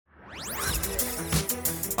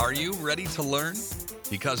Are you ready to learn?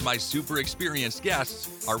 Because my super experienced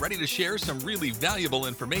guests are ready to share some really valuable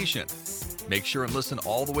information. Make sure and listen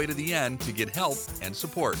all the way to the end to get help and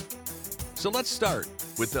support. So let's start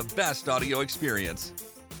with the best audio experience.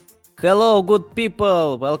 Hello, good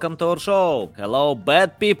people. Welcome to our show. Hello,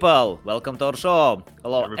 bad people. Welcome to our show.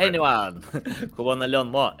 Hello, anyone who want to learn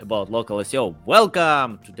more about local SEO.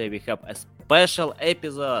 Welcome. Today we have a special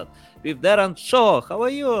episode with Darren Shaw. How are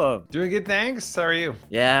you? Doing good, thanks. How are you?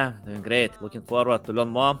 Yeah, doing great. Looking forward to learn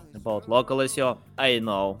more about local SEO. I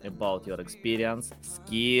know about your experience,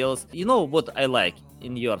 skills. You know what I like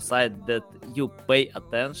in your site, that you pay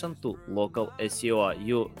attention to local SEO.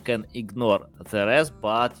 You can ignore the rest,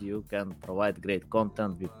 but you can provide great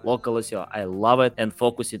content with local SEO. I love it, and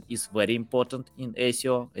focusing is very important in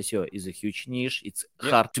SEO. SEO is a huge niche. It's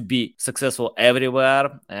hard to be successful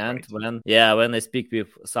everywhere. And when I speak with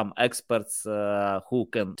some experts who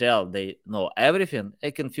can tell they know everything, I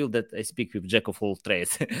can feel that I speak with jack of all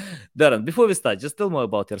trades. Darren, before we start, just tell me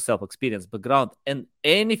about yourself, experience, background, and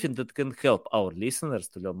anything that can help our listeners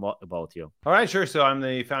to learn more about you. All right, sure. So I'm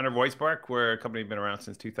the founder of Whitespark. We're a company been around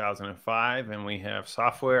since 2005, and we have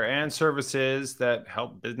software and services that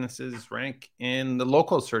help businesses rank in the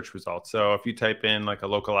local search results. So if you type in like a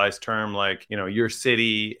localized term like, your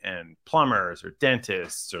city and plumbers or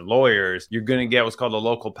dentists or lawyers, you're going to get what's called a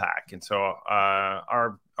local pack. And so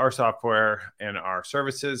our software and our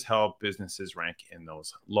services help businesses rank in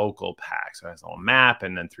those local packs. So it has a little map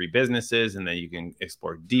and then 3 businesses, and then you can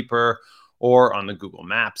explore deeper. Or on the Google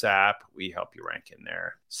Maps app, we help you rank in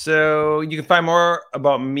there. So you can find more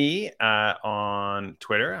about me on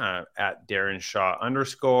Twitter at Darren Shaw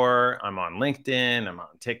 _. I'm on LinkedIn. I'm on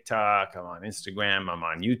TikTok. I'm on Instagram. I'm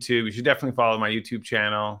on YouTube. You should definitely follow my YouTube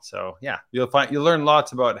channel. So you'll learn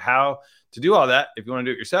lots about how to do all that if you want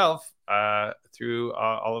to do it yourself through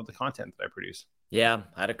all of the content that I produce. Yeah,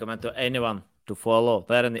 I recommend to anyone to follow.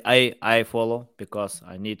 I follow because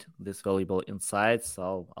I need this valuable insights,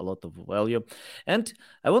 so a lot of value. And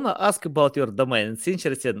I want to ask about your domain. It's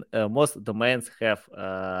interesting. Most domains have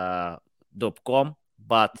 .com,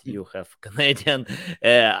 but you have Canadian.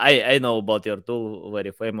 I know about your tool,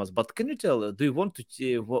 very famous. But can you tell? Do you want to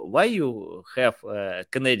see why you have a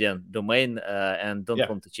Canadian domain and don't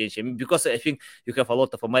want to change it? Because I think you have a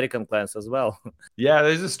lot of American clients as well. Yeah,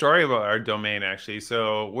 there's a story about our domain actually.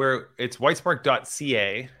 So it's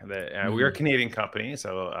whitespark.ca. We're a Canadian company,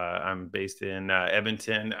 so I'm based in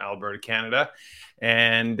Edmonton, Alberta, Canada,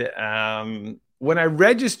 and when I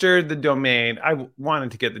registered the domain, I wanted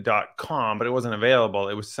to get the .com, but it wasn't available.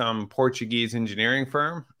 It was some Portuguese engineering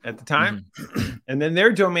firm at the time. And then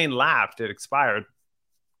their domain lapsed. It expired.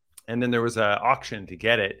 And then there was an auction to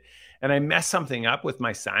get it. And I messed something up with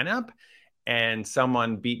my sign up, and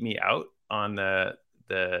someone beat me out on the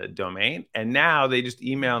domain. And now they just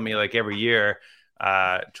email me like every year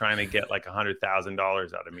trying to get like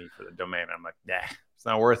 $100,000 out of me for the domain. I'm like, nah, it's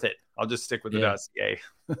not worth it. I'll just stick with the .ca.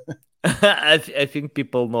 I think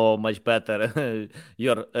people know much better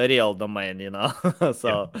your real domain,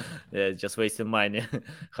 so just wasting money.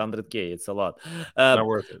 100K, it's a lot. Not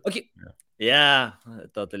worth it. Okay. Yeah,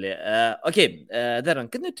 totally. Okay,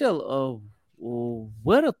 Darren, can you tell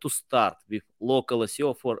where to start with local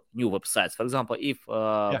SEO for new websites? For example, if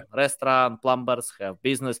restaurant, plumbers have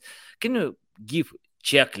business, can you give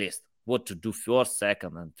checklist what to do first,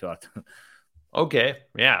 second, and third? Okay.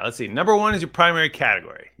 Yeah. Let's see. Number 1 is your primary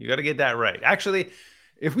category. You got to get that right. Actually,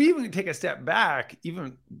 if we even take a step back,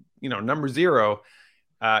 even, number 0,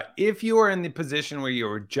 if you are in the position where you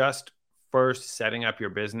were just first setting up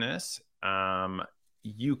your business,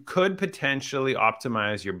 you could potentially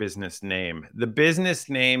optimize your business name. The business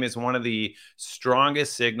name is one of the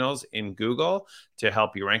strongest signals in Google to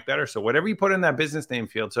help you rank better. So whatever you put in that business name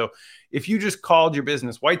field. So if you just called your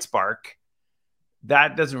business Whitespark,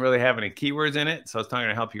 that doesn't really have any keywords in it, so it's not going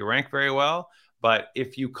to help you rank very well. But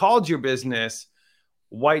if you called your business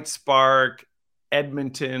Whitespark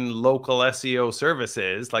Edmonton Local SEO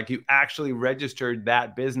Services, like you actually registered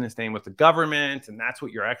that business name with the government, and that's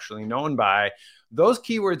what you're actually known by, those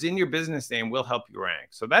keywords in your business name will help you rank.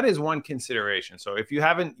 So that is one consideration. So if you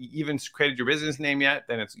haven't even created your business name yet,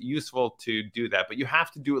 then it's useful to do that. But you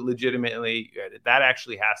have to do it legitimately. That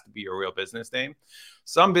actually has to be your real business name.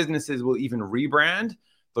 Some businesses will even rebrand.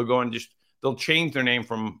 They'll go and they'll change their name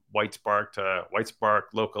from Whitespark to Whitespark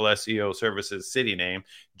Local SEO Services city name,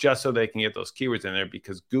 just so they can get those keywords in there,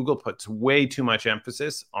 because Google puts way too much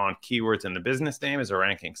emphasis on keywords in the business name as a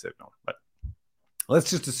ranking signal. But let's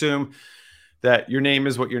just assume that your name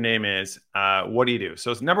is what your name is. What do you do?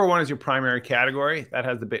 So number 1 is your primary category. That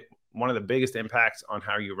has the one of the biggest impacts on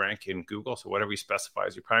how you rank in Google. So whatever you specify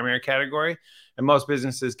as your primary category, and most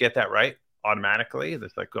businesses get that right automatically.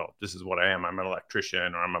 It's like, oh, this is what I am. I'm an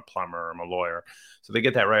electrician, or I'm a plumber, or I'm a lawyer. So they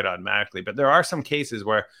get that right automatically. But there are some cases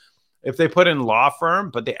where if they put in law firm,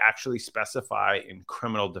 but they actually specify in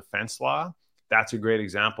criminal defense law, that's a great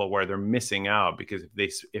example where they're missing out, because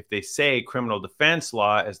if they say criminal defense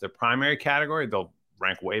law as their primary category, they'll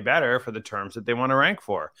rank way better for the terms that they want to rank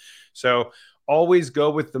for. So always go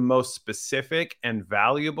with the most specific and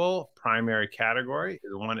valuable primary category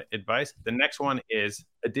is one advice. The next one is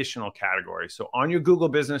additional categories. So on your Google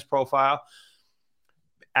business profile,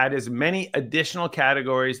 add as many additional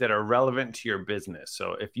categories that are relevant to your business.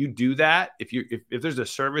 So if you do that, if there's a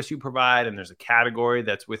service you provide and there's a category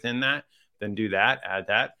that's within that, then do that, add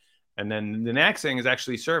that. And then the next thing is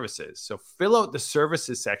actually services. So fill out the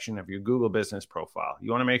services section of your Google business profile. You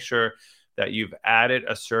want to make sure that you've added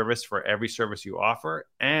a service for every service you offer,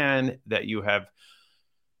 and that you have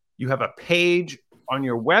a page on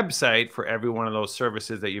your website for every one of those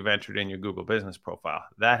services that you've entered in your Google business profile.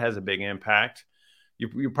 That has a big impact.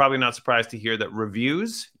 You're probably not surprised to hear that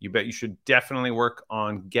reviews, you should definitely work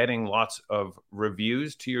on getting lots of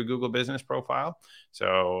reviews to your Google business profile.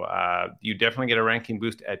 So you definitely get a ranking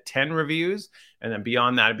boost at 10 reviews. And then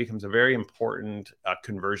beyond that, it becomes a very important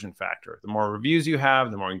conversion factor. The more reviews you have,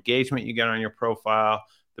 the more engagement you get on your profile,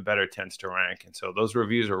 the better it tends to rank. And so those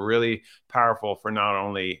reviews are really powerful for not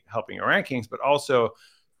only helping your rankings, but also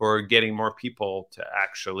for getting more people to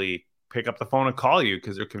actually pick up the phone and call you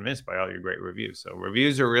because they're convinced by all your great reviews. So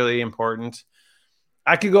reviews are really important.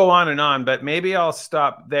 I could go on, but maybe I'll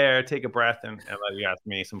stop there, take a breath, and let you ask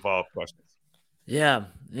me some follow-up questions. Yeah,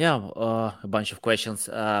 a bunch of questions.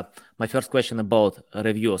 My first question about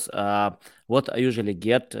reviews. What I usually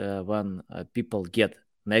get when people get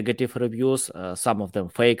negative reviews, some of them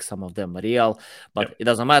fake, some of them real, but it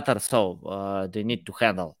doesn't matter. So they need to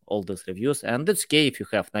handle all these reviews. And it's okay if you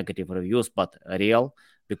have negative reviews, but real,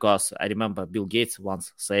 because I remember Bill Gates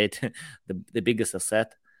once said the biggest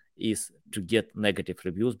asset is to get negative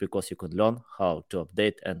reviews, because you can learn how to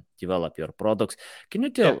update and develop your products. Can you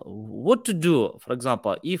tell what to do, for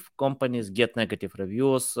example, if companies get negative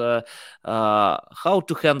reviews, how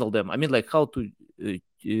to handle them? I mean, like how to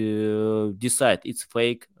decide it's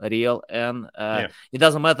fake, real, and it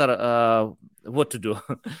doesn't matter what to do.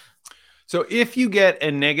 So if you get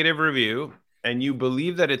a negative review and you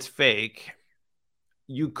believe that it's fake,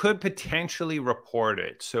 you could potentially report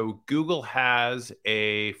it. So Google has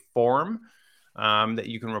a form that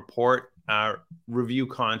you can report review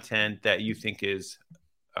content that you think is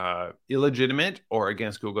illegitimate or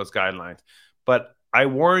against Google's guidelines. But I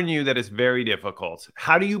warn you that it's very difficult.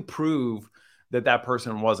 How do you prove that that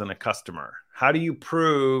person wasn't a customer? How do you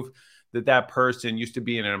prove that that person used to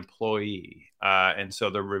be an employee and so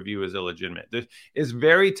the review is illegitimate? It's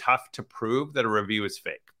very tough to prove that a review is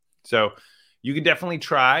fake. So you can definitely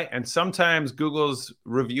try. And sometimes Google's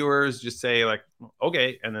reviewers just say like,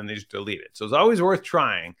 okay, and then they just delete it. So it's always worth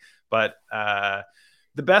trying. But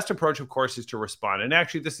the best approach, of course, is to respond. And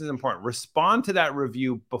actually, this is important. Respond to that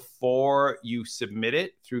review before you submit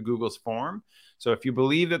it through Google's form. So if you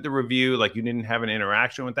believe that the review, like you didn't have an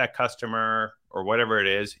interaction with that customer or whatever it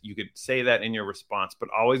is, you could say that in your response, but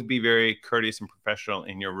always be very courteous and professional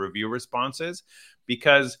in your review responses,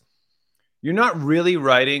 because you're not really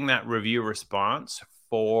writing that review response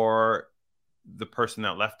for the person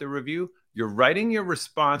that left the review. You're writing your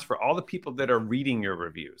response for all the people that are reading your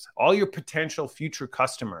reviews, all your potential future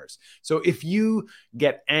customers. So if you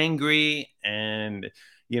get angry and,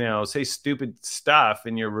 say stupid stuff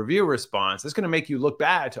in your review response, it's going to make you look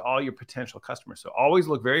bad to all your potential customers. So always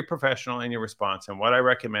look very professional in your response. And what I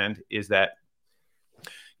recommend is that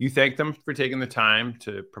you thank them for taking the time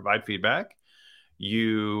to provide feedback.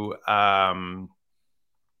 And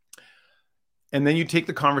then you take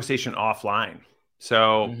the conversation offline.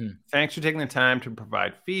 So thanks for taking the time to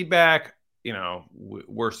provide feedback.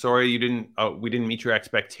 We're sorry we didn't meet your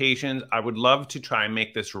expectations. I would love to try and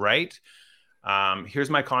make this right.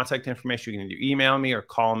 Here's my contact information. You can either email me or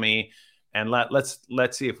call me, and let's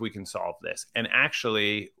see if we can solve this. And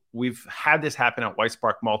actually, we've had this happen at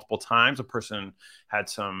WhiteSpark multiple times. A person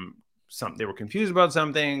had they were confused about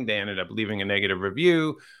something. They ended up leaving a negative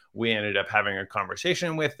review. We ended up having a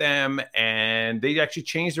conversation with them, and they actually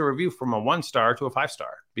changed the review from a 1-star to a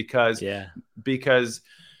 5-star because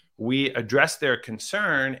we addressed their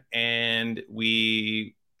concern, and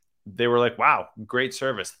they were like, wow, great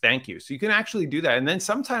service. Thank you. So you can actually do that. And then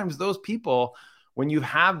sometimes those people, when you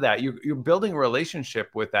have that, you're building a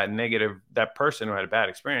relationship with that person who had a bad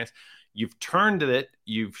experience. you've turned it,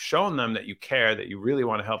 you've shown them that you care, that you really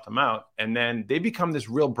want to help them out, and then they become this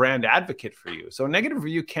real brand advocate for you. So negative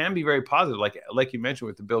review can be very positive, like you mentioned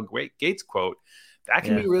with the Bill Gates quote. That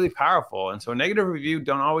can be really powerful. And so negative review,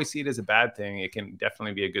 don't always see it as a bad thing. It can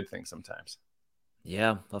definitely be a good thing sometimes.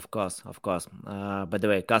 Yeah, of course. By the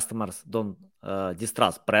way, customers don't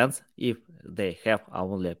distrust brands if they have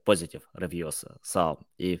only positive reviews. So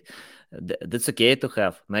if that's okay to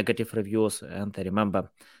have negative reviews. And I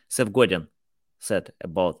remember Seth Godin said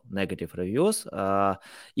about negative reviews.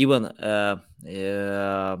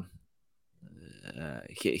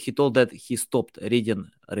 He told that he stopped reading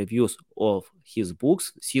reviews of his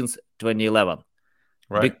books since 2011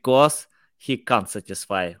 because he can't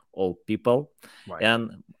satisfy all people.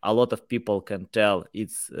 And a lot of people can tell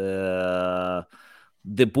it's the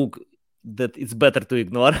book that it's better to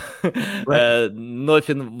ignore.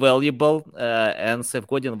 Nothing valuable. And Seth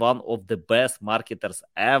Godin, one of the best marketers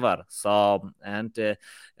ever. So, and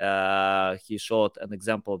he showed an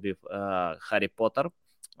example with Harry Potter,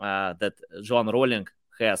 that Joan Rowling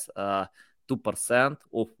has 2%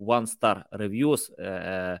 of 1-star reviews,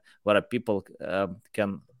 where people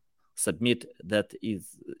can submit that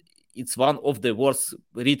it's one of the worst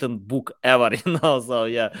written book ever, So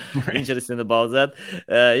interesting about that.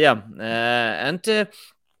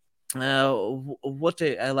 What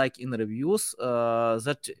I like in reviews,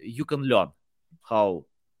 that you can learn how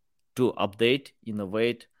to update,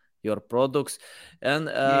 innovate your products. And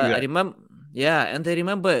I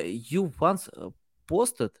remember you once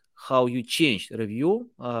posted how you changed review,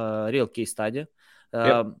 real case study.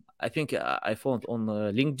 I think I found on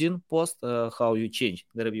LinkedIn post how you change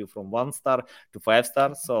the review from 1 star to 5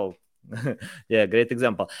 stars. So great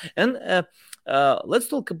example. And let's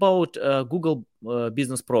talk about Google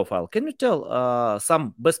business profile. Can you tell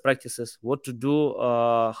some best practices, what to do,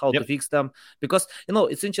 how to fix them? Because,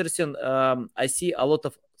 it's interesting. I see a lot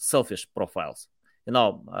of selfish profiles,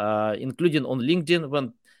 including on LinkedIn,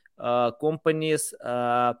 when companies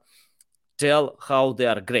tell how they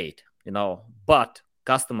are great, but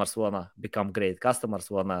customers want to become great. Customers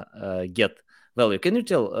want to get value. Can you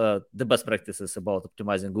tell the best practices about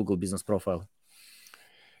optimizing Google business profile?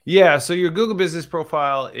 Yeah, so your Google business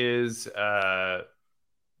profile is,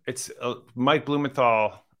 it's Mike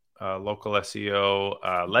Blumenthal, local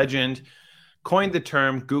SEO legend, coined the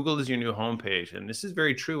term Google is your new homepage. And this is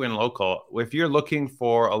very true in local. If you're looking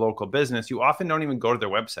for a local business, you often don't even go to their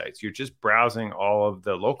websites. You're just browsing all of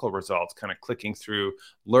the local results, kind of clicking through,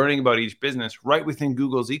 learning about each business right within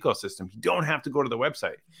Google's ecosystem. You don't have to go to the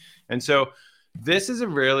website. And so this is a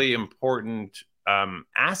really important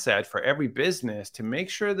asset for every business to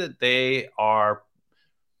make sure that they are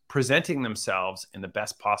presenting themselves in the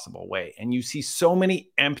best possible way. And you see so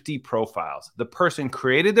many empty profiles. The person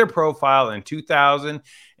created their profile in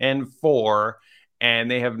 2004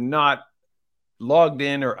 and they have not logged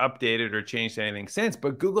in or updated or changed anything since,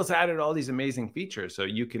 but Google's added all these amazing features. So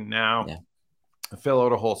you can now fill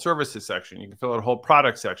out a whole services section. You can fill out a whole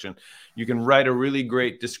product section. You can write a really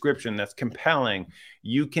great description that's compelling.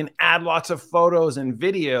 You can add lots of photos and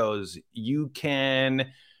videos. You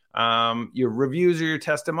can your reviews or your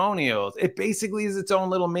testimonials. It basically is its own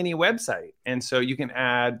little mini website. And so you can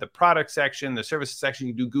add the product section, the services section.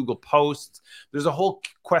 You do Google posts. There's a whole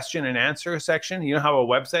question and answer section. You know how a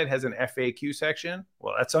website has an FAQ section?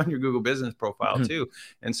 Well, that's on your Google business profile too.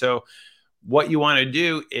 And so what you want to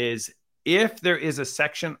do is, if there is a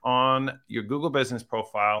section on your Google business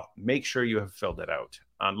profile, make sure you have filled it out.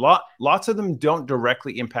 Lots of them don't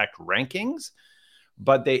directly impact rankings,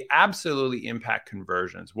 but they absolutely impact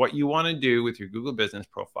conversions. What you want to do with your Google business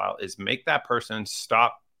profile is make that person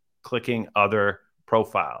stop clicking other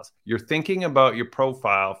profiles. You're thinking about your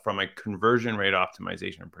profile from a conversion rate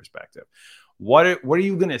optimization perspective. What are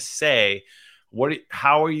you going to say?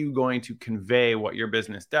 How are you going to convey what your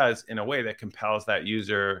business does in a way that compels that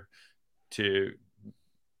user to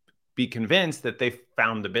be convinced that they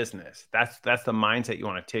found the business? That's the mindset you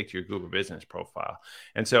want to take to your Google business profile.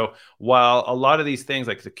 And so while a lot of these things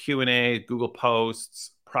like the Q&A, Google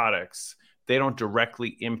posts, products, they don't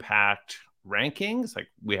directly impact rankings. Like,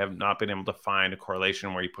 we have not been able to find a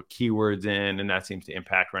correlation where you put keywords in and that seems to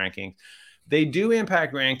impact rankings. They do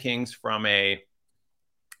impact rankings from a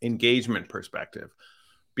engagement perspective.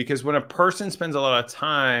 Because when a person spends a lot of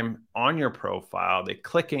time on your profile, they're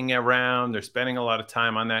clicking around, they're spending a lot of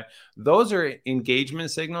time on that. Those are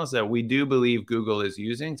engagement signals that we do believe Google is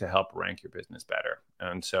using to help rank your business better.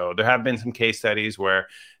 And so there have been some case studies where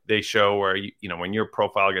they show where, when your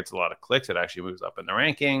profile gets a lot of clicks, it actually moves up in the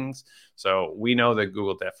rankings. So we know that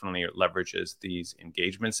Google definitely leverages these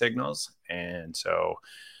engagement signals. And so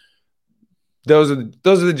those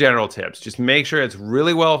are the general tips. Just make sure it's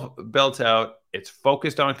really well built out. It's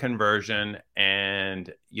focused on conversion,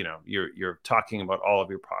 and you're talking about all of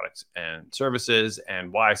your products and services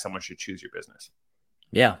and why someone should choose your business.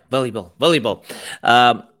 Yeah, valuable.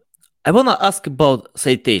 I want to ask about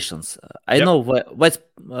citations. I know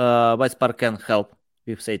Whitespark can help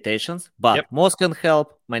with citations, but Moz can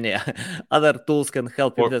help. Many other tools can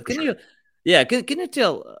help with that. Can you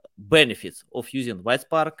tell benefits of using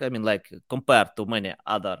Whitespark? I mean, like compared to many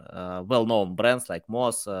other well-known brands like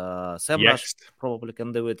Moz, SEMrush probably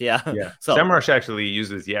can do it. Yeah. So SEMrush actually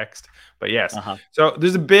uses Yext, but yes. So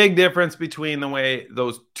there's a big difference between the way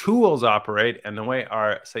those tools operate and the way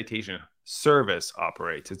our citation service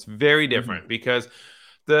operates. It's very different because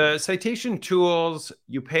the citation tools,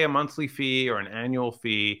 you pay a monthly fee or an annual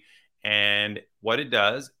fee. And what it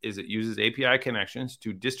does is it uses API connections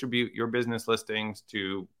to distribute your business listings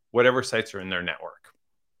to whatever sites are in their network.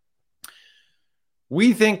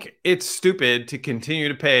 We think it's stupid to continue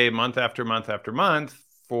to pay month after month after month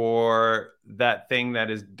for that thing that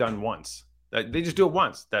is done once. That they just do it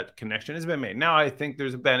once. That connection has been made. Now, I think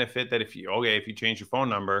there's a benefit that if you change your phone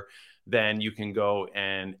number, then you can go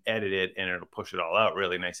and edit it and it'll push it all out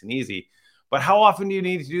really nice and easy. But how often do you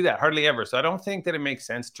need to do that? Hardly ever. So I don't think that it makes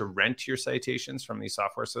sense to rent your citations from these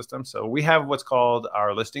software systems. So we have what's called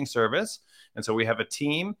our listing service. And so we have a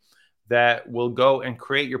team that will go and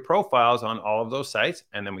create your profiles on all of those sites.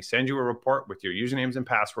 And then we send you a report with your usernames and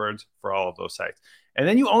passwords for all of those sites. And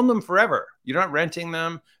then you own them forever. You're not renting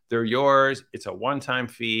them. They're yours. It's a one-time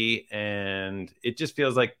fee. And it just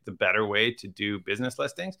feels like the better way to do business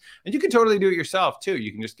listings. And you can totally do it yourself too.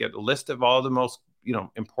 You can just get a list of all the most,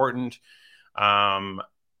 important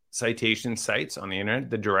citation sites on the internet,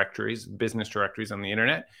 the directories, business directories on the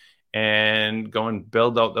internet, and go and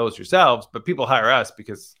build out those yourselves. But people hire us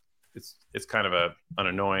because it's kind of an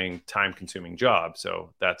annoying, time-consuming job.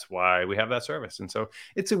 So that's why we have that service. And so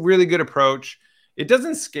it's a really good approach. It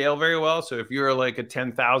doesn't scale very well. So if you're like a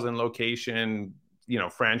 10,000 location,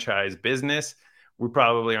 franchise business, we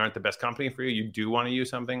probably aren't the best company for you. You do want to use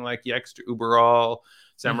something like Yext, Uberall,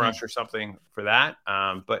 SEMrush or something for that.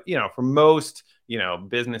 But, for most,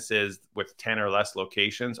 businesses with 10 or less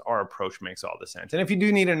locations, our approach makes all the sense. And if you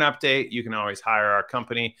do need an update, you can always hire our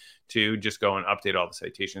company to just go and update all the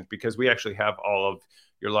citations, because we actually have all of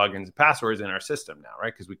your logins and passwords in our system now,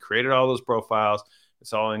 right? Because we created all those profiles.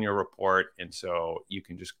 It's all in your report. And so you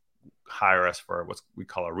can just hire us for what we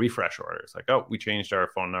call a refresh order. It's like, we changed our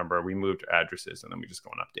phone number, we moved addresses, and then we just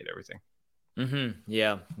go and update everything.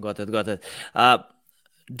 Yeah, got it.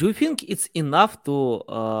 Do you think it's enough to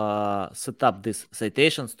set up these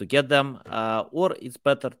citations to get them, or it's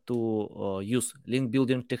better to use link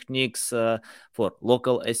building techniques for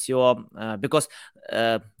local SEO? Because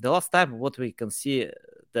the last time what we can see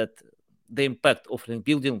that the impact of link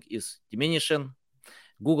building is diminishing.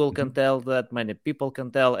 Google can tell that, many people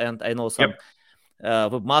can tell, and I know some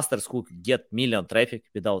webmasters who get million traffic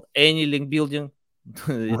without any link building.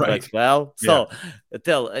 It works well. So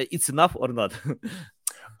tell, it's enough or not?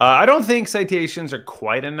 I don't think citations are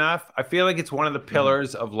quite enough. I feel like it's one of the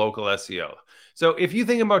pillars of local SEO. So if you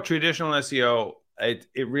think about traditional SEO,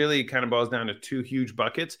 it really kind of boils down to two huge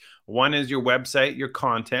buckets. One is your website, your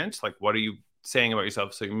content, like what are you saying about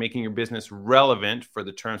yourself? So you're making your business relevant for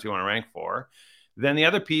the terms you want to rank for. Then the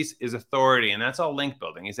other piece is authority, and that's all link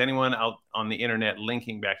building. Is anyone out on the internet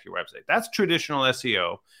linking back to your website? That's traditional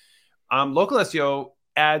SEO. Local SEO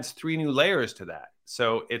adds 3 new layers to that.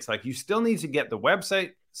 So it's like you still need to get the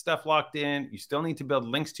website stuff locked in. You still need to build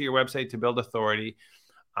links to your website to build authority.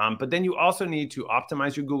 But then you also need to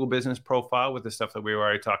optimize your Google business profile with the stuff that we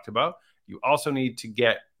already talked about. You also need to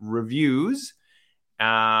get reviews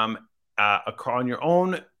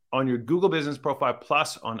on your Google business profile,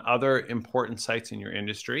 plus on other important sites in your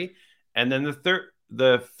industry. And then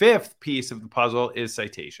the fifth piece of the puzzle is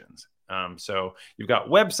citations. So you've got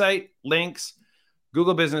website, links,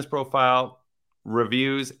 Google business profile,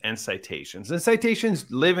 reviews, and citations. And citations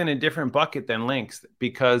live in a different bucket than links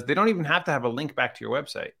because they don't even have to have a link back to your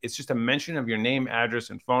website. It's just a mention of your name, address,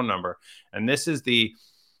 and phone number. And this is the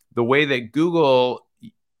way that Google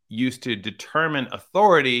used to determine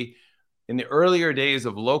authority in the earlier days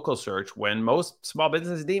of local search, when most small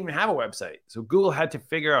businesses didn't even have a website. So Google had to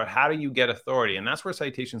figure out, how do you get authority? And that's where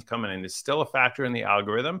citations come in. It's still a factor in the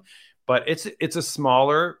algorithm, but it's a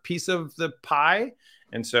smaller piece of the pie.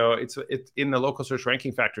 And so it's in the local search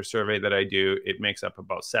ranking factor survey that I do, it makes up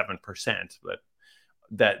about 7%, but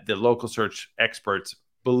that the local search experts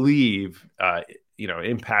believe,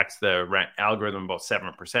 impacts the algorithm about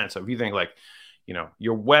 7%. So if you think like,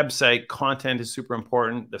 your website content is super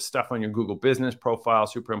important. The stuff on your Google business profile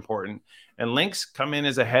is super important. And links come in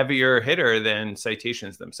as a heavier hitter than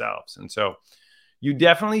citations themselves. And so you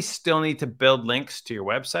definitely still need to build links to your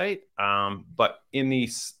website. But in the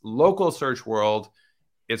local search world,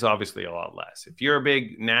 it's obviously a lot less. If you're a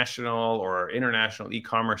big national or international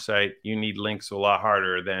e-commerce site, you need links a lot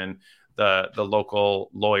harder than the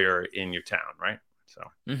local lawyer in your town, right? So,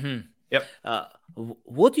 yep.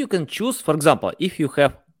 What you can choose, for example, if you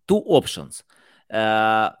have two options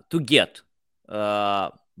to get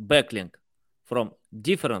backlink from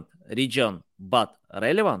different region but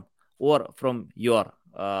relevant, or from your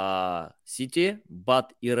city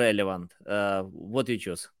but irrelevant, what do you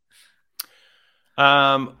choose?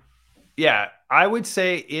 Yeah, I would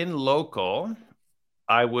say in local,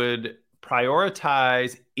 I would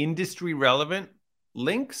prioritize industry relevant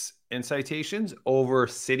links and citations over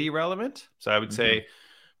city relevant. So I would say,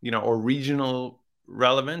 or regional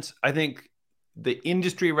relevance. I think the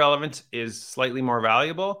industry relevance is slightly more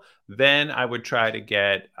valuable. Then I would try to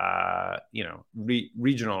get,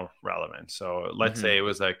 regional relevance. So let's say it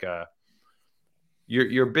was like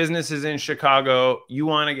your business is in Chicago. You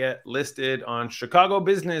want to get listed on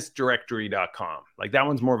chicagobusinessdirectory.com. Like that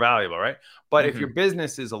one's more valuable, right? But if your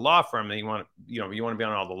business is a law firm, then you want to be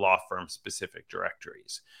on all the law firm specific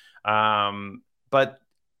directories. But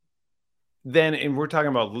then, and we're talking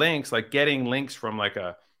about links, like getting links from like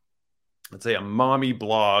let's say a mommy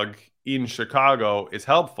blog in Chicago is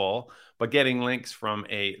helpful, but getting links from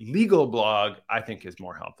a legal blog, I think is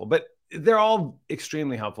more helpful. But they're all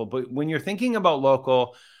extremely helpful. But when you're thinking about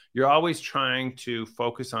local, you're always trying to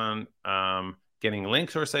focus on getting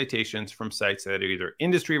links or citations from sites that are either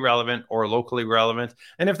industry relevant or locally relevant.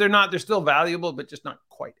 And if they're not, they're still valuable, but just not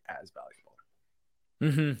quite as valuable.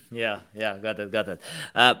 Yeah, got it.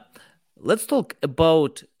 Let's talk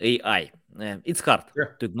about AI. It's hard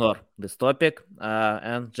to ignore this topic.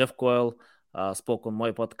 And Jeff Coyle spoke on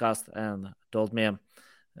my podcast and told me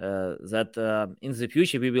that in the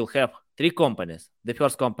future we will have three companies. The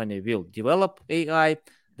first company will develop AI,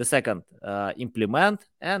 the second implement,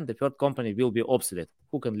 and the third company will be obsolete.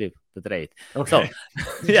 Who can leave the trade? Okay.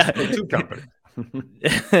 So, two companies.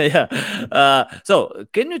 So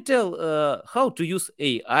can you tell how to use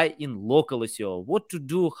AI in local SEO? What to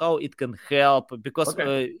do, how it can help? Because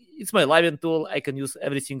it's my living tool. I can use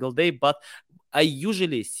every single day, but I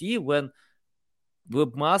usually see when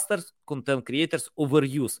webmasters, content creators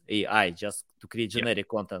overuse AI just to create generic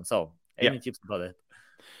content. So any tips about it?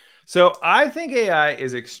 So I think AI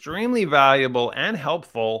is extremely valuable and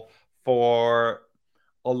helpful for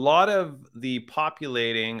a lot of the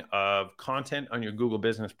populating of content on your Google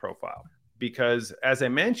business profile. Because as I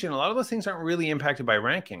mentioned, a lot of those things aren't really impacted by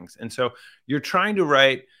rankings. And so you're trying to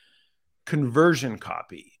write conversion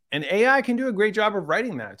copy. And AI can do a great job of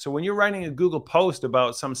writing that. So when you're writing a Google post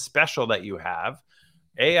about some special that you have,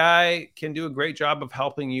 AI can do a great job of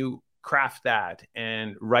helping you craft that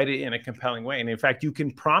and write it in a compelling way. And in fact, you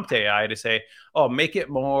can prompt AI to say, make it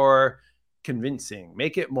more convincing,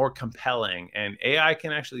 make it more compelling. And AI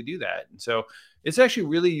can actually do that. And so it's actually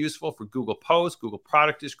really useful for Google posts, Google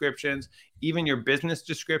product descriptions, even your business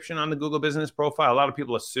description on the Google business profile. A lot of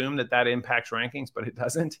people assume that impacts rankings, but it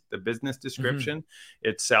doesn't. The business description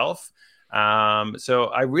itself. So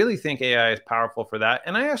I really think AI is powerful for that.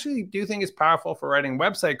 And I actually do think it's powerful for writing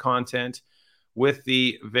website content with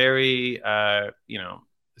the very,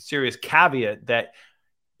 serious caveat that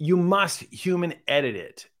you must human edit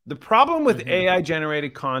it. The problem with AI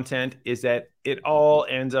generated content is that it all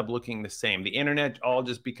ends up looking the same. The internet all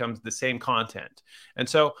just becomes the same content. And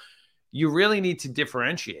so you really need to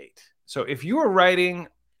differentiate. So if you are writing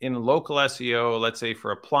in local SEO, let's say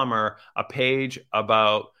for a plumber, a page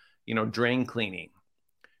about, drain cleaning,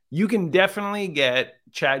 you can definitely get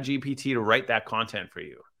ChatGPT to write that content for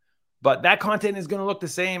you. But that content is going to look the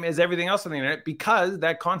same as everything else on the internet because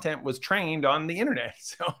that content was trained on the internet.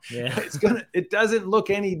 So it doesn't look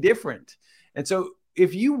any different. And so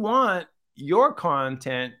if you want your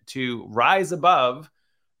content to rise above,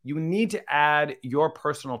 you need to add your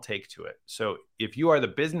personal take to it. So if you are the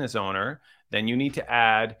business owner, then you need to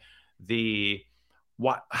add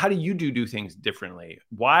how do you do things differently?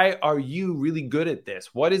 Why are you really good at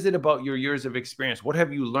this? What is it about your years of experience? What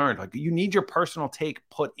have you learned? Like, you need your personal take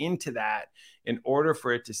put into that in order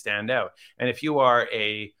for it to stand out. And if you are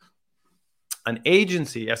an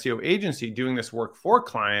agency, SEO agency doing this work for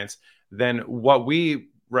clients, then what we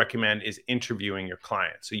recommend is interviewing your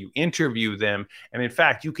clients. So you interview them. And in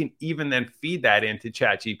fact, you can even then feed that into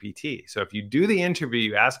ChatGPT. So if you do the interview,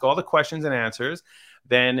 you ask all the questions and answers,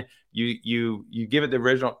 then you give it the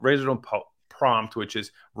original prompt, which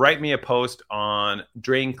is write me a post on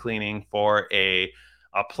drain cleaning for a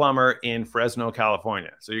plumber in Fresno,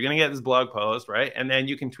 California. So you're going to get this blog post, right? And then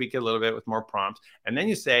you can tweak it a little bit with more prompts. And then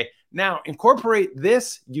you say, now incorporate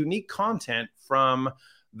this unique content from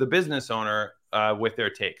the business owner with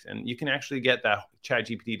their takes. And you can actually get that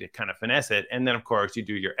ChatGPT to kind of finesse it. And then, of course, you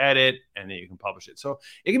do your edit and then you can publish it. So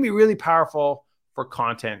it can be really powerful for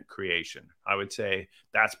content creation. I would say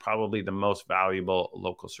that's probably the most valuable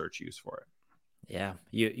local search use for it. Yeah,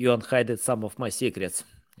 you unhided some of my secrets.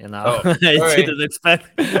 Oh, I sorry. didn't expect.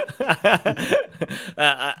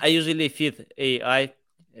 I usually feed AI,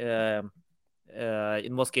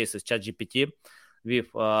 in most cases, ChatGPT,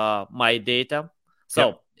 with my data.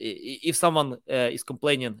 So if someone is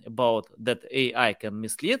complaining about that AI can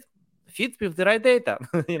mislead, feed with the right data.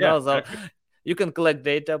 Exactly. You can collect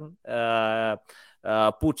data,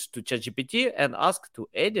 put to ChatGPT, and ask to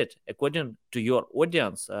edit according to your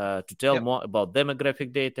audience, to tell more about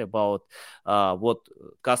demographic data, about what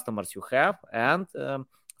customers you have. And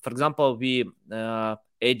for example, we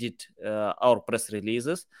edit our press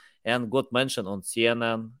releases and got mentioned on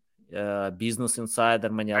CNN, Business Insider,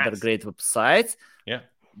 many other great websites. Yeah.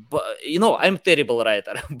 But I'm terrible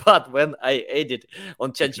writer. But when I edit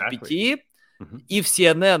on ChatGPT, if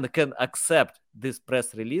CNN can accept this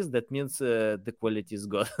press release, that means the quality is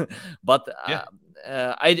good. But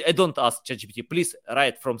I don't ask ChatGPT, please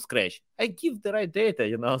write from scratch. I give the right data,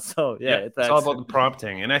 So it's all about the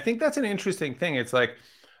prompting, and I think that's an interesting thing. It's like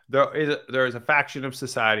there is a faction of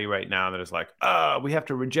society right now that is like, we have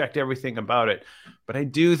to reject everything about it. But I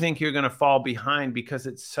do think you're going to fall behind because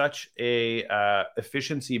it's such a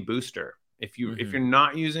efficiency booster. If you're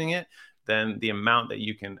not using it, then the amount that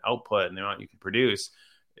you can output and the amount you can produce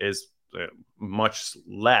is much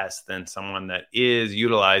less than someone that is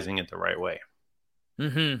utilizing it the right way.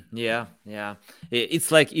 Yeah.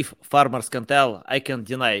 It's like if farmers can tell, I can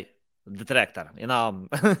deny the tractor.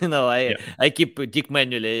 I keep dick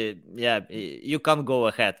manually. Yeah, you can't go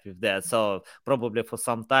ahead with that. So probably for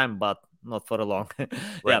some time, but not for a long.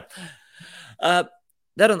 Right. Yeah.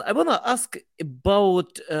 Darren, I want to ask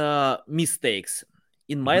about mistakes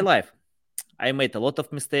in my life. I made a lot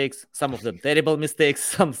of mistakes, some of them terrible mistakes,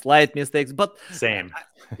 some slight mistakes, but same.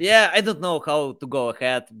 I don't know how to go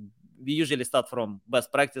ahead. We usually start from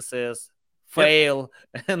best practices, fail,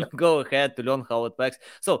 and go ahead to learn how it works.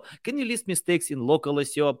 So can you list mistakes in local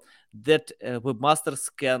SEO that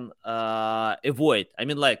webmasters can avoid? I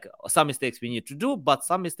mean, like some mistakes we need to do, but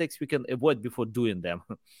some mistakes we can avoid before doing them.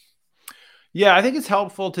 Yeah, I think it's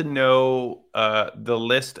helpful to know the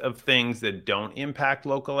list of things that don't impact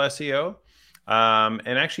local SEO.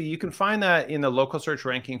 And actually, you can find that in the Local Search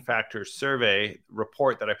Ranking Factors survey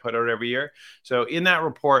report that I put out every year. So in that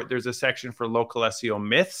report, there's a section for local SEO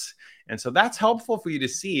myths. And so that's helpful for you to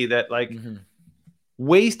see that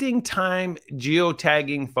wasting time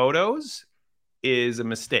geotagging photos is a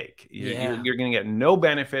mistake. You're going to get no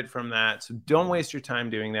benefit from that. So don't waste your time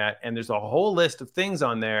doing that. And there's a whole list of things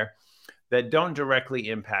on there that don't directly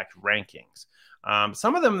impact rankings.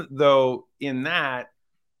 Some of them, though, in that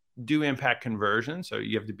do impact conversion. So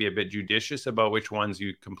you have to be a bit judicious about which ones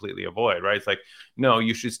you completely avoid, right? It's like, no,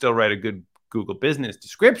 you should still write a good Google business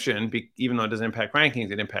description, even though it doesn't impact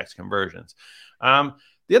rankings, it impacts conversions.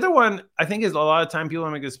 The other one, I think, is a lot of time people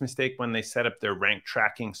make this mistake when they set up their rank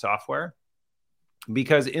tracking software.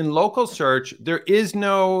 Because in local search, there is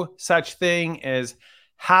no such thing as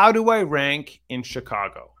how do I rank in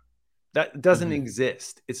Chicago? That doesn't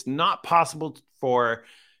exist. It's not possible for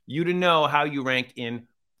you to know how you rank in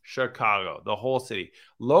Chicago, the whole city.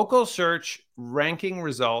 Local search ranking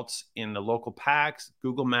results in the local packs,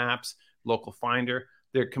 Google Maps, Local Finder,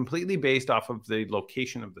 they're completely based off of the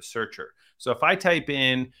location of the searcher. So if I type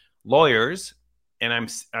in lawyers and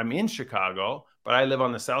I'm in Chicago, but I live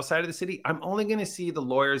on the south side of the city, I'm only going to see the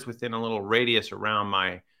lawyers within a little radius around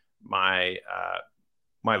my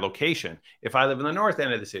location. If I live in the north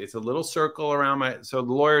end of the city, it's a little circle around so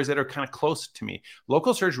the lawyers that are kind of close to me.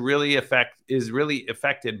 Local search is really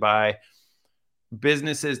affected by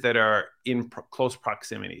businesses that are in close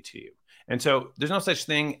proximity to you. And so there's no such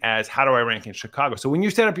thing as how do I rank in Chicago? So when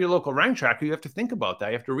you set up your local rank tracker, you have to think about that.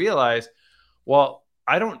 You have to realize, well,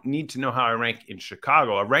 I don't need to know how I rank in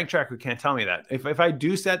Chicago. A rank tracker can't tell me that. If I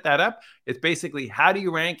do set that up, it's basically how do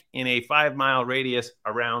you rank in a 5-mile radius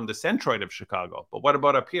around the centroid of Chicago? But what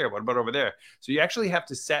about up here? What about over there? So you actually have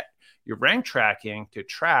to set your rank tracking to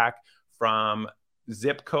track from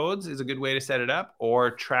zip codes is a good way to set it up,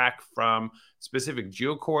 or track from specific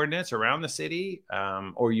geo coordinates around the city,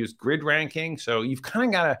 or use grid ranking. So you've kind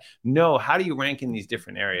of got to know how do you rank in these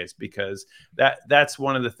different areas, because that's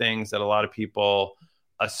one of the things that a lot of people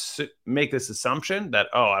make this assumption that,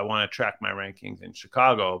 oh, I want to track my rankings in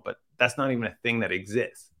Chicago, but that's not even a thing that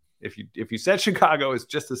exists. If you said Chicago, it's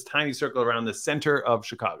just this tiny circle around the center of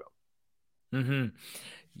Chicago. Mm-hmm.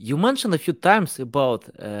 You mentioned a few times about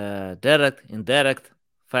direct, indirect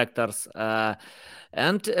factors. For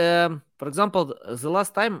example, the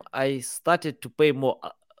last time I started to pay more,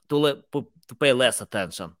 to pay less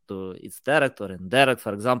attention to its direct or indirect.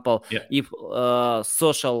 For example, if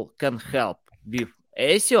social can help with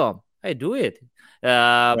SEO, I do it.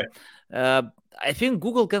 I think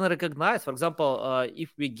Google can recognize, for example,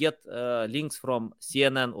 if we get links from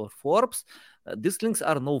CNN or Forbes, these links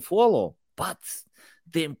are no follow, but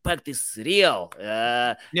the impact is real,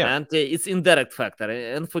 and it's indirect factor.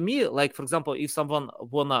 And for me, like, for example, if someone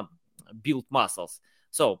wanna build muscles,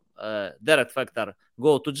 so direct factor,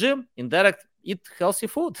 go to gym, indirect, eat healthy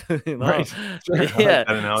food, Right. Sure.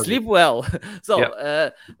 Yeah, sleep well.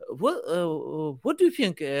 So what do you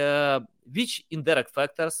think, which indirect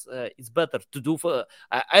factors is better to do for,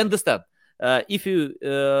 I understand, if you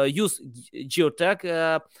use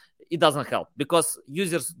geotag, it doesn't help because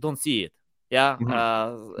users don't see it. Yeah.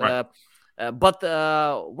 Right. But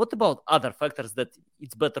what about other factors that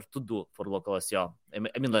it's better to do for local SEO? I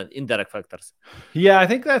mean, the indirect factors. Yeah, I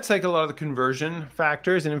think that's like a lot of the conversion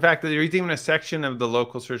factors. And in fact, there's even a section of the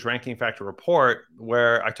local search ranking factor report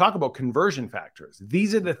where I talk about conversion factors.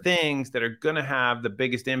 These are the things that are going to have the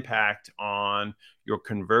biggest impact on your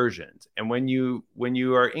conversions. And when you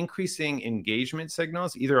are increasing engagement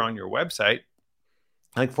signals, either on your website,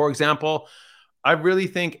 like for example, I really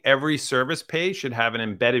think every service page should have an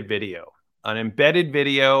embedded video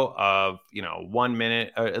of, 1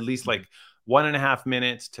 minute, or at least like 1.5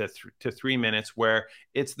 minutes to 3 minutes, where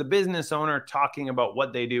it's the business owner talking about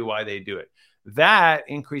what they do, why they do it. That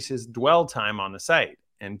increases dwell time on the site.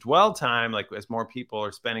 And dwell time, like as more people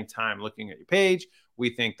are spending time looking at your page, we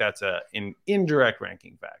think that's an indirect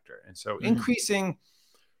ranking factor. And so increasing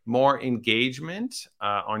more engagement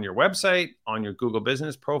on your website, on your Google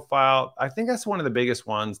business profile, I think that's one of the biggest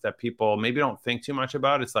ones that people maybe don't think too much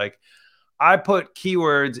about. It's like, I put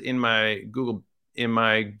keywords in my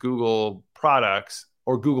Google products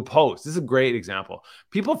or Google posts. This is a great example.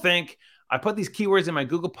 People think I put these keywords in my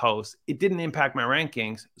Google posts, it didn't impact my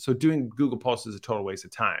rankings, so doing Google posts is a total waste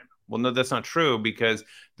of time. Well, no, that's not true, because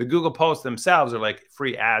the Google posts themselves are like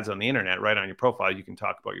free ads on the internet, right on your profile. You can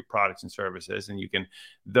talk about your products and services, and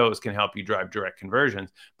those can help you drive direct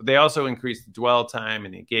conversions. But they also increase the dwell time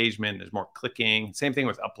and the engagement. There's more clicking. Same thing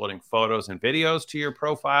with uploading photos and videos to your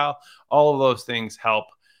profile. All of those things help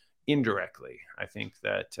indirectly. I think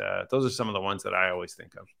that those are some of the ones that I always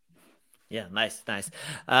think of. Yeah, nice.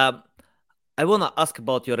 I want to ask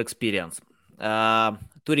about your experience.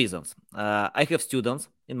 Two reasons. I have students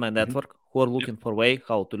in my network who are looking for a way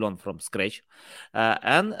how to learn from scratch.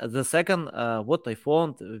 And the second, what I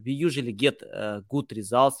found, we usually get good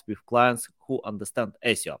results with clients who understand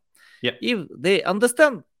SEO. Yeah. If they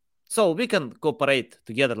understand, so we can cooperate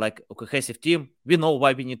together like a cohesive team. We know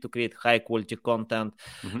why we need to create high quality content,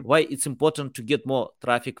 why it's important to get more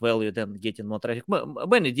traffic value than getting more traffic,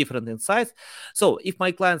 many different insights. So if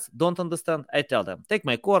my clients don't understand, I tell them, take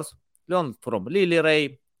my course, learn from Lily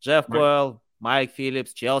Ray, Jeff Coyle, Mike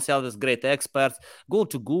Phillips, Chelsea, all these great experts. Go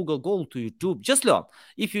to Google, go to YouTube, just learn.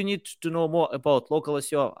 If you need to know more about local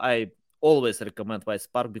SEO, I always recommend White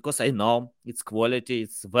Spark because I know it's quality,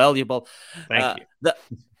 it's valuable. Thank you.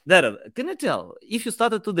 Darren, can you tell, if you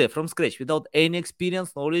started today from scratch without any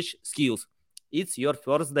experience, knowledge, skills, it's your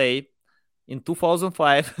first day in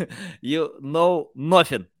 2005, you know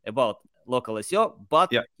nothing about local SEO,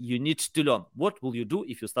 but you need to learn. What will you do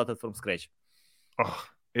if you started from scratch? Oh,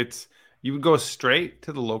 you would go straight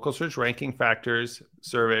to the local search ranking factors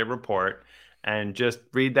survey report and just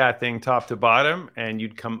read that thing top to bottom, and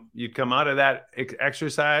you'd come out of that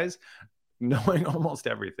exercise knowing almost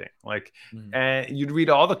everything. And you'd read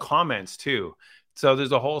all the comments too. So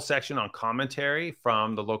there's a whole section on commentary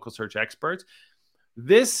from the local search experts.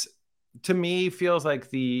 This, to me, feels like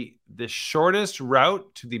the shortest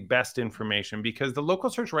route to the best information, because the local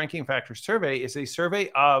search ranking factor survey is a survey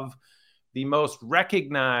of the most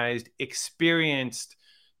recognized, experienced,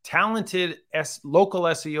 talented local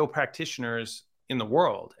SEO practitioners in the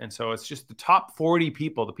world. And so it's just the top 40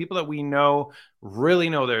 people, the people that we know really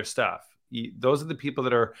know their stuff. Those are the people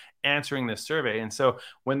that are answering this survey. And so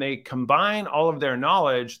when they combine all of their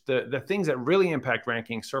knowledge, the things that really impact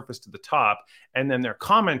ranking surface to the top, and then their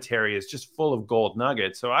commentary is just full of gold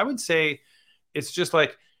nuggets. So I would say it's just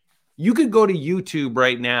like, you could go to YouTube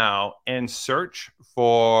right now and search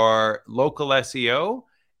for local SEO,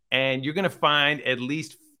 and you're going to find at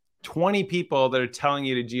least 20 people that are telling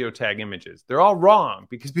you to geotag images. They're all wrong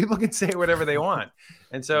because people can say whatever they want.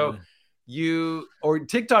 And so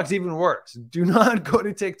TikTok's even worse. Do not go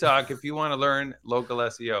to TikTok if you want to learn local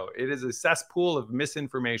SEO. It is a cesspool of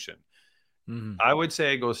misinformation. I would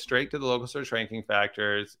say go straight to the local search ranking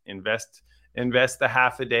factors, invest the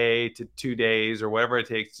half a day to 2 days or whatever it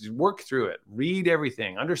takes. Just work through it, read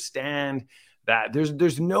everything, understand that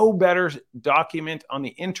there's no better document on the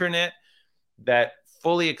internet that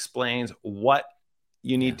fully explains what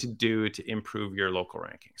you need to do to improve your local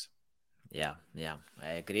rankings. Yeah, I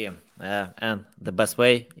agree. And the best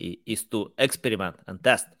way is to experiment and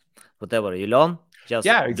test whatever you learn. Just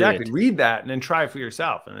exactly. Read that and then try it for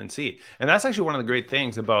yourself and then see. And that's actually one of the great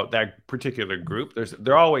things about that particular group.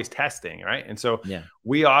 They're always testing, right? And so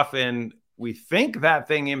we think that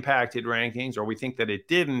thing impacted rankings, or we think that it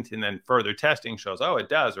didn't, and then further testing shows, oh, it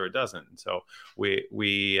does or it doesn't. And so we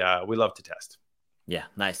love to test. Yeah,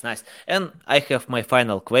 nice. And I have my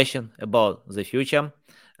final question about the future.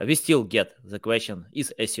 We still get the question,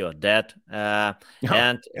 is SEO dead?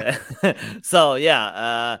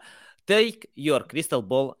 Take your crystal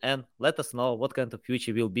ball and let us know what kind of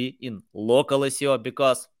future will be in local SEO,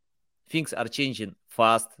 because things are changing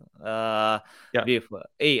fast. With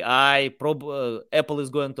AI, Apple is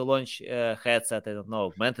going to launch a headset. I don't know,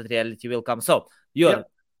 augmented reality will come. So your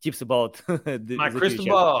tips about my crystal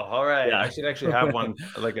ball. All right. I should actually have one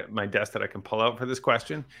like at my desk that I can pull out for this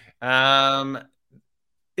question.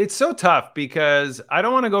 It's so tough because I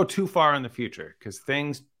don't want to go too far in the future because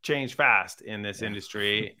things change fast in this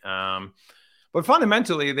industry. But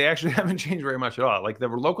fundamentally, they actually haven't changed very much at all. Like the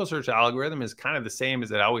local search algorithm is kind of the same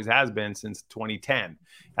as it always has been since 2010.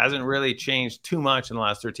 Hasn't really changed too much in the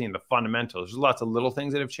last 13. The fundamentals, there's lots of little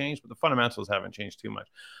things that have changed, but the fundamentals haven't changed too much.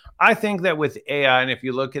 I think that with AI, and if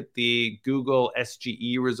you look at the Google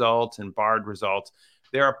SGE results and BARD results,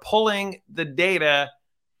 they are pulling the data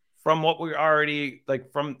from what we already,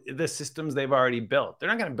 like from the systems they've already built. They're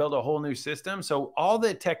not going to build a whole new system. So all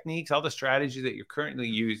the techniques, all the strategies that you're currently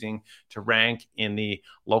using to rank in the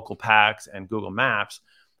local packs and Google Maps,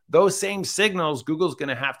 those same signals, Google's going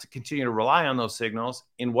to have to continue to rely on those signals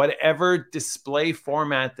in whatever display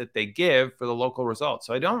format that they give for the local results.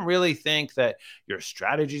 So I don't really think that your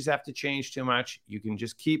strategies have to change too much. You can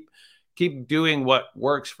just keep doing what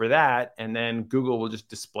works for that, and then Google will just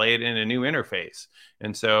display it in a new interface.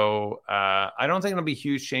 And so I don't think there'll be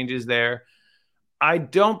huge changes there. I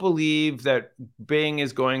don't believe that Bing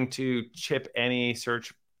is going to chip any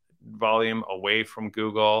search volume away from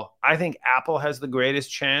Google. I think Apple has the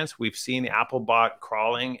greatest chance. We've seen the Apple bot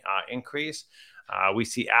crawling increase. We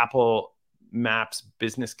see Apple Maps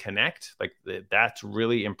Business Connect, like that's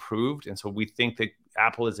really improved. And so we think that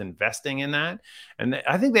Apple is investing in that. And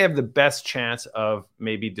I think they have the best chance of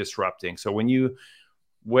maybe disrupting. So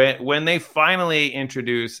when they finally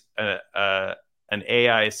introduce an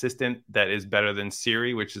AI assistant that is better than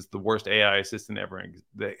Siri, which is the worst AI assistant ever,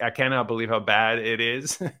 I cannot believe how bad it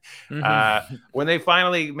is. When they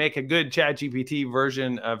finally make a good ChatGPT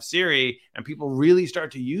version of Siri and people really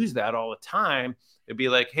start to use that all the time, it'd be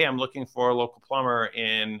like, hey, I'm looking for a local plumber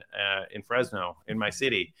in Fresno, in my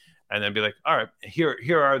city. And then be like, all right,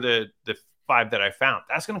 here are the 5 that I found.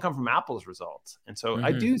 That's going to come from Apple's results. And so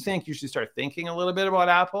I do think you should start thinking a little bit about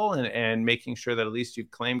Apple and making sure that at least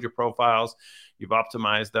you've claimed your profiles, you've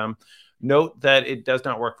optimized them. Note that it does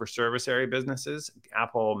not work for service area businesses.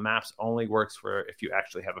 Apple Maps only works for if you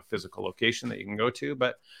actually have a physical location that you can go to.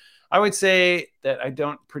 But I would say that I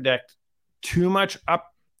don't predict too much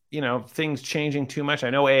things changing too much. I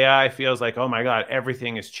know AI feels like, oh my God,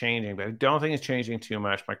 everything is changing, but I don't think it's changing too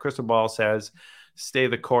much. My crystal ball says stay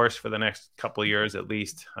the course for the next couple of years at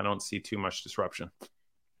least. I don't see too much disruption.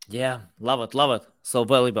 Yeah, love it. So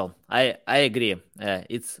valuable. I agree.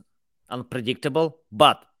 It's unpredictable,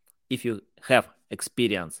 but if you have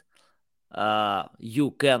experience,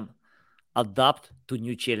 you can adapt to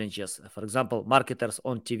new challenges. For example, marketers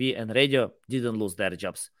on TV and radio didn't lose their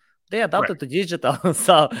jobs. They adapted to digital.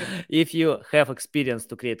 So if you have experience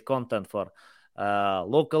to create content for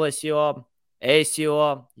local SEO,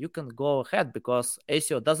 you can go ahead, because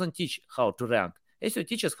SEO doesn't teach how to rank. SEO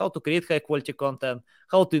teaches how to create high quality content,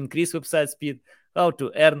 how to increase website speed, how to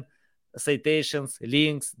earn citations,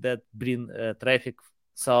 links that bring traffic.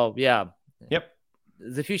 So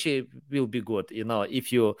the future will be good,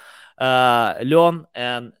 if you learn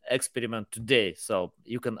and experiment today, so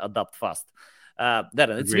you can adapt fast.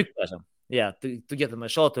 Darren, it's a big pleasure. To get on my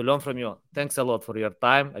show, to learn from you. Thanks a lot for your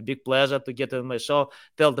time. A big pleasure to get on my show.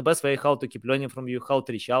 Tell the best way how to keep learning from you, how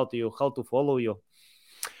to reach out to you, how to follow you.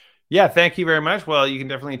 Yeah, thank you very much. Well, you can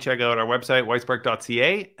definitely check out our website,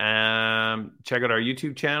 whitespark.ca. Check out our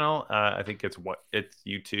YouTube channel. I think it's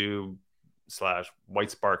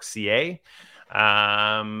YouTube/whitesparkca.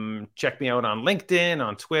 Check me out on LinkedIn,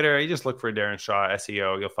 on Twitter. You just look for Darren Shaw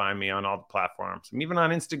SEO. You'll find me on all the platforms. I'm even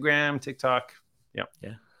on Instagram, TikTok. Yeah.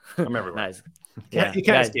 I'm everywhere. Nice. You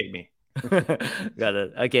can't escape me. Got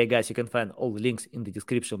it. Okay, guys, you can find all the links in the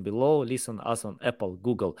description below. Listen us on Apple,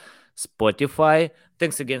 Google, Spotify.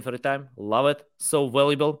 Thanks again for your time. Love it. So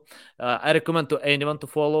valuable. I recommend to anyone to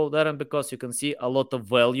follow Darren because you can see a lot of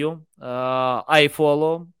value. I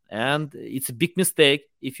follow, and it's a big mistake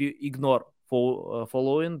if you ignore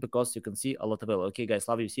following because you can see a lot of value. Okay, guys,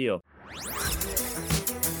 love you. See you.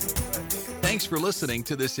 Thanks for listening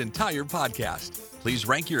to this entire podcast. Please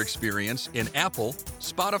rank your experience in Apple,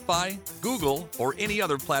 Spotify, Google, or any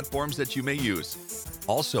other platforms that you may use.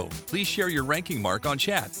 Also, please share your ranking mark on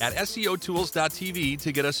chat at SEOtools.tv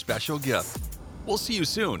to get a special gift. We'll see you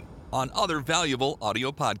soon on other valuable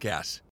audio podcasts.